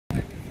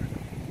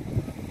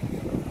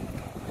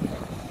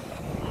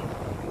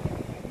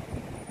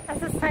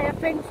as I say, I've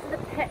been to the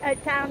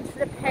down to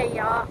the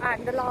Pier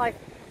and the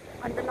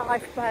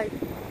lifeboat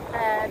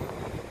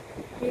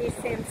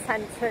museum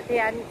centre at the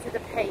end of the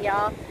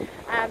Pier.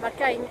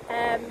 Again,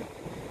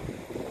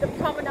 the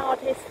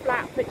promenade is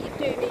flat, but you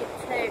do need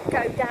to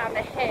go down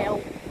a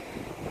hill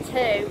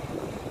to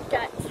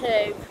get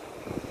to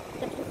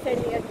the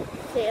Pavilion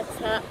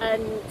Theatre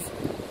and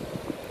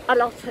a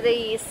lot of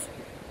these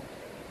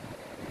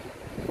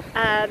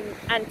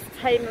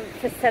entertainment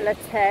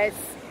facilities.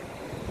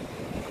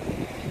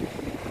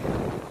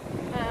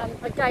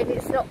 Again,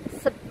 it's not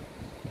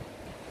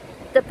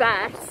the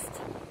best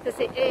because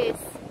it is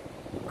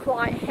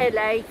quite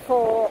hilly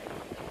for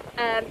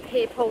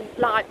people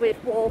like with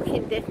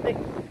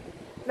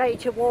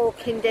major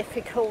walking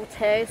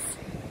difficulties,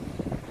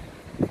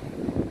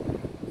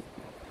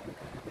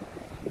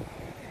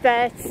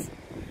 but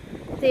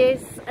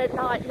there's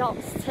like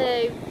lots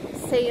to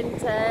see and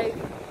do,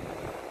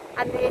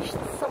 and there's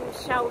some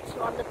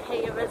shelter on the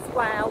pier as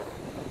well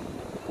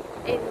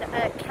in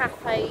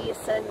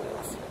cafes and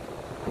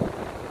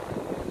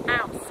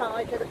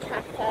outside of the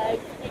cafe.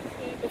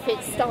 If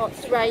it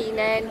starts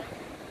raining,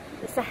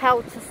 there's a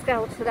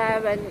helter-skelter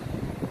there and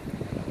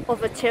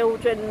other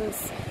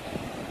children's,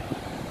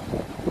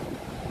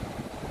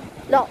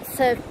 lots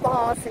of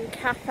bars and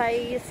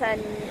cafes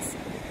and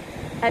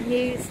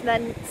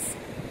amusements.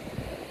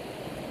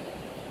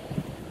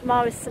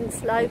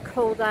 Morrison's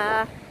local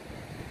there.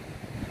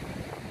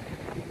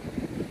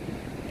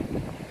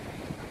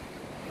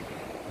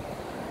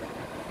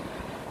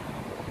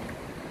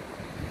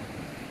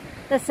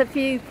 There's a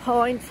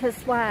viewpoint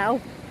as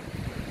well.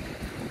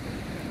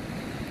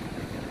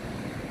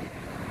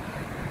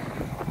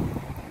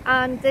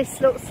 And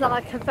this looks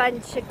like a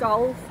venture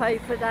golf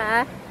over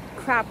there,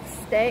 crab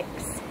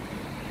sticks.